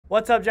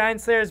What's up, Giant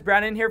Slayers?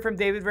 Brandon here from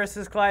David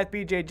vs. Goliath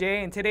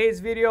BJJ. In today's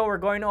video, we're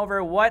going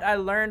over what I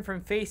learned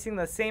from facing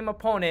the same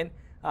opponent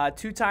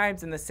 2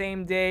 times in the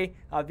same day.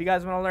 If you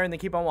guys want to learn, then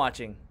keep on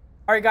watching.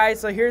 Alright guys,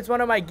 so here's one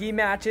of my gi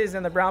matches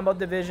in the brown belt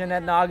division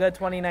at NAGA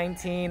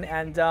 2019.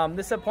 And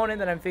this opponent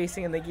that I'm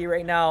facing in the gi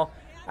right now,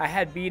 I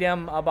had beat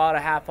him about a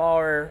half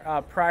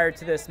hour prior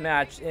to this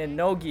match in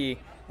no gi.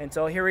 And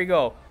so here we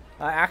go.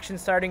 Action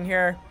starting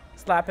here,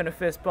 slapping a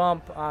fist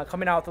bump,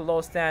 coming out with a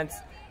low stance.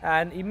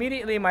 And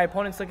immediately my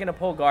opponent's looking to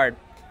pull guard.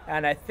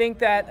 And I think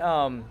that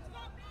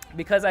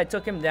because I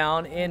took him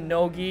down in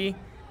no gi,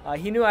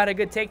 he knew I had a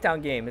good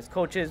takedown game. His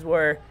coaches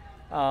were,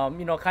 kind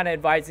of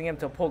advising him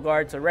to pull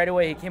guard. So right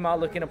away he came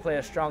out looking to play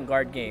a strong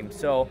guard game.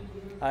 So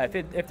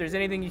if there's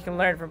anything you can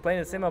learn from playing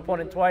the same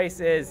opponent twice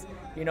is,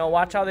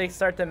 watch how they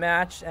start the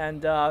match.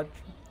 And,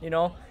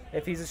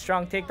 if he's a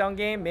strong takedown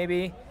game,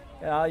 maybe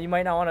you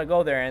might not want to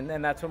go there.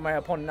 And that's what my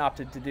opponent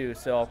opted to do.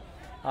 So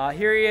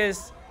here he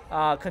is.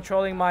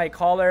 Controlling my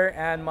collar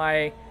and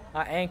my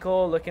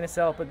ankle, looking to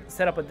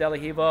set up a De La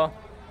Riva.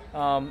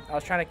 I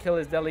was trying to kill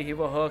his De La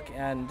Riva hook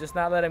and just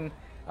not let him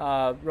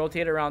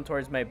rotate around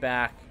towards my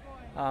back.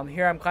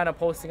 Here I'm kind of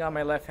posting on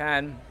my left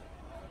hand,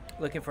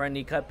 looking for a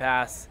knee cut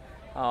pass.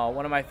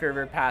 One of my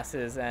favorite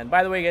passes. And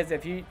by the way, guys,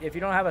 if you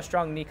don't have a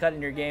strong knee cut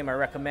in your game, I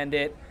recommend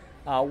it.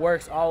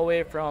 Works all the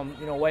way from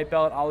white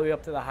belt all the way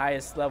up to the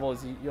highest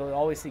levels. You'll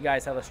always see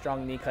guys have a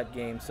strong knee cut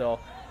game. So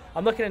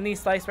I'm looking at knee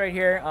slice right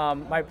here.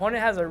 My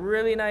opponent has a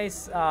really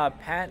nice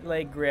pant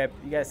leg grip.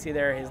 You guys see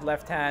there, his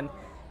left hand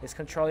is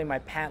controlling my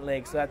pant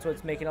leg, so that's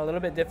what's making it a little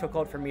bit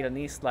difficult for me to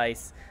knee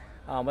slice.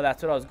 But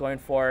that's what I was going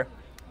for.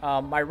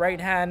 My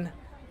right hand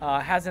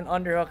has an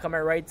underhook on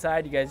my right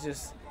side. You guys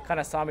just kind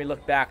of saw me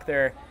look back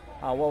there.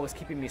 What was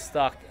keeping me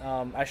stuck?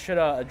 I should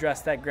have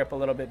addressed that grip a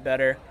little bit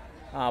better.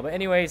 But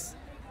anyways,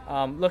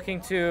 looking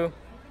to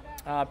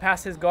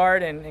pass his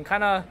guard and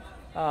kind of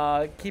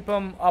keep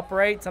him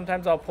upright.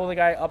 Sometimes I'll pull the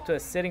guy up to a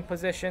sitting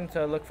position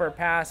to look for a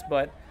pass,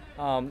 but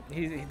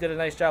he did a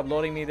nice job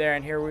loading me there,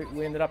 and here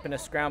we ended up in a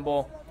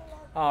scramble.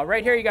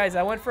 Right here, you guys,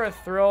 I went for a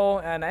throw,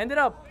 and I ended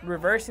up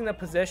reversing the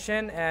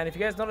position, and if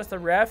you guys notice the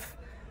ref,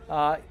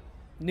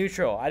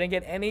 neutral. I didn't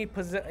get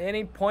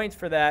any points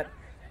for that,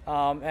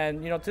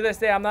 and to this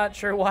day, I'm not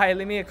sure why.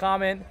 Leave me a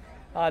comment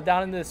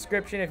down in the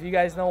description if you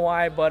guys know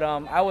why, but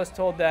I was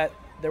told that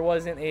there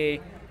wasn't a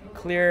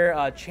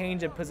clear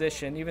change of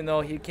position, even though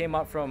he came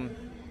up from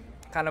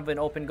kind of an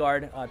open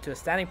guard to a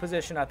standing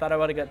position. I thought I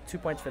would have got 2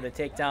 points for the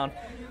takedown.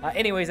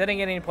 Anyways, I didn't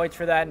get any points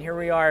for that, and here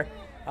we are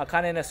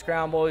kind of in a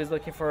scramble. He's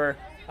looking for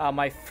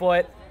my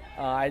foot.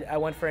 I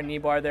went for a knee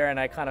bar there, and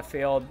I kind of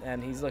failed,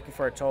 and he's looking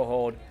for a toe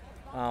hold.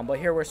 But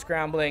here we're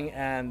scrambling,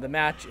 and the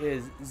match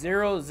is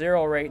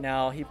 0-0 right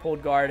now. He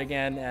pulled guard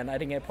again, and I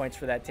didn't get points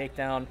for that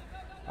takedown.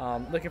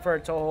 Looking for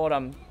a toe hold.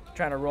 I'm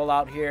trying to roll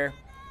out here.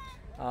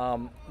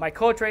 My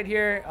coach right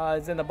here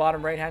is in the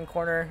bottom right hand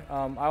corner.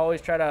 I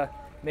always try to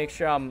make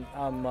sure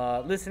I'm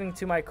listening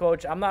to my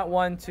coach. I'm not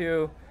one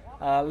to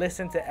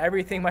listen to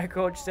everything my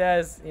coach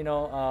says,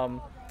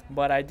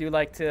 but I do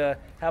like to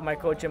have my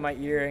coach in my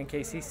ear in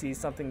case he sees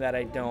something that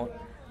I don't.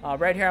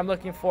 Right here I'm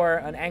looking for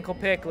an ankle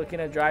pick, looking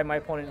to drive my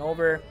opponent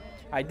over.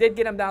 I did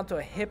get him down to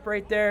a hip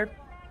right there.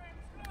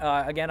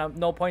 Again,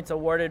 no points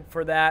awarded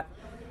for that.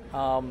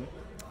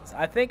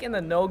 I think in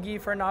the no-gi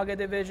for NAGA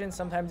division,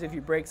 sometimes if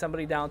you break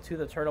somebody down to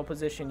the turtle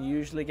position, you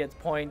usually get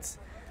points.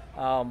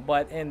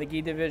 But in the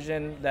gi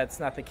division, that's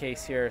not the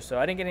case here. So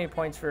I didn't get any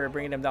points for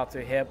bringing him down to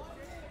a hip.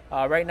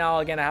 Right now,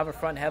 again, I have a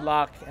front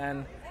headlock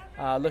and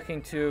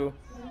looking to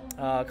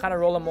kind of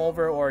roll him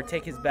over or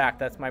take his back.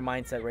 That's my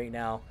mindset right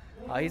now.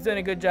 He's doing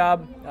a good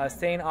job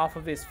staying off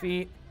of his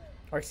feet,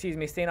 or excuse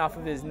me, staying off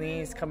of his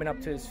knees, coming up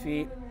to his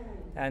feet.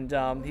 And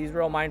he's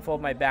real mindful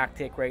of my back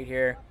take right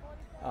here.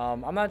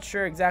 I'm not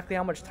sure exactly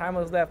how much time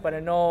was left, but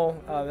I know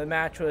the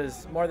match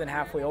was more than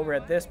halfway over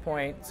at this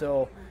point.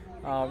 So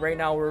right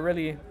now we're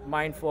really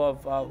mindful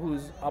of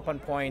who's up on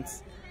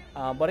points.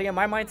 But again,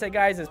 my mindset,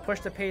 guys, is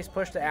push the pace,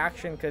 push the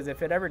action, because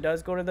if it ever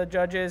does go to the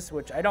judges,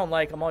 which I don't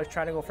like, I'm always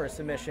trying to go for a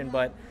submission,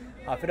 but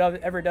if it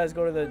ever does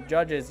go to the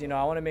judges, I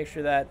want to make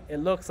sure that it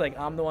looks like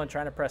I'm the one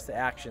trying to press the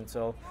action.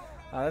 So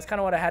that's kind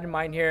of what I had in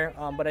mind here.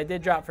 But I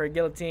did drop for a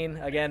guillotine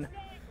again.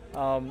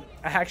 I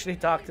actually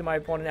talked to my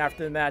opponent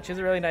after the match. He's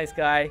a really nice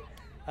guy.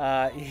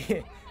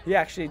 He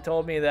actually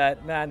told me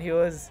that, man, he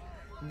was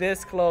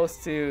this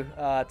close to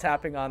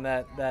tapping on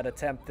that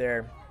attempt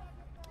there.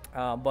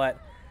 But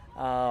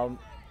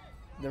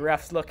the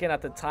ref's looking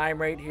at the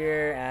time right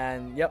here,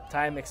 and yep,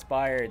 time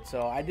expired.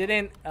 So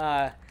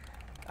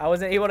I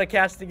wasn't able to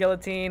catch the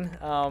guillotine.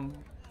 I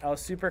was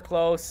super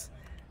close.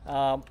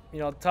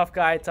 Tough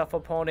guy, tough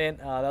opponent.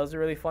 That was a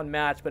really fun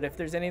match. But if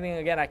there's anything,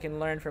 again, I can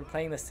learn from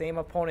playing the same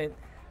opponent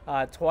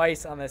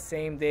twice on the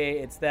same day,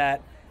 it's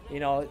that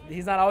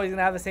he's not always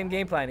gonna have the same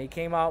game plan. He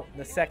came out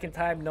the second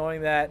time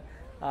knowing that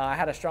I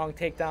had a strong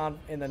takedown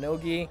in the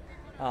no-gi,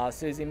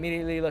 so he's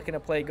immediately looking to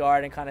play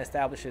guard and kind of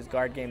establish his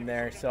guard game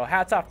there. So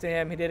hats off to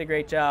him. He did a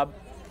great job,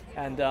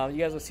 and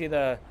you guys will see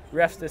the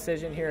ref's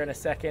decision here in a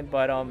second.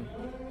 But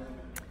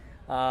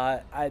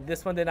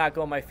this one did not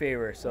go in my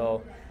favor.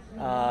 So,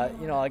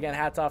 you know, again,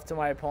 hats off to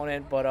my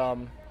opponent, but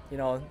you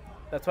know,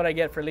 that's what I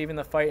get for leaving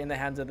the fight in the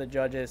hands of the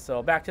judges.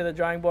 So back to the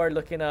drawing board,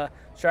 looking to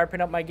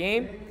sharpen up my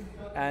game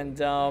and,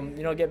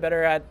 you know, get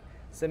better at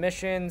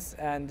submissions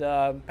and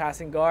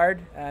passing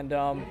guard. And,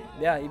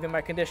 yeah, even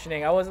my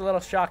conditioning. I was a little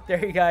shocked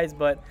there, you guys,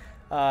 but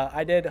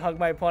I did hug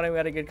my opponent. We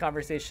had a good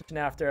conversation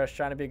after. I was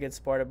trying to be a good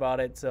sport about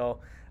it. So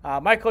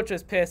my coach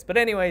was pissed. But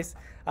anyways,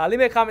 leave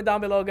me a comment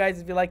down below,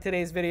 guys, if you like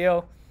today's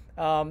video.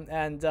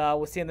 And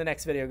we'll see you in the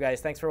next video,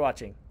 guys. Thanks for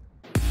watching.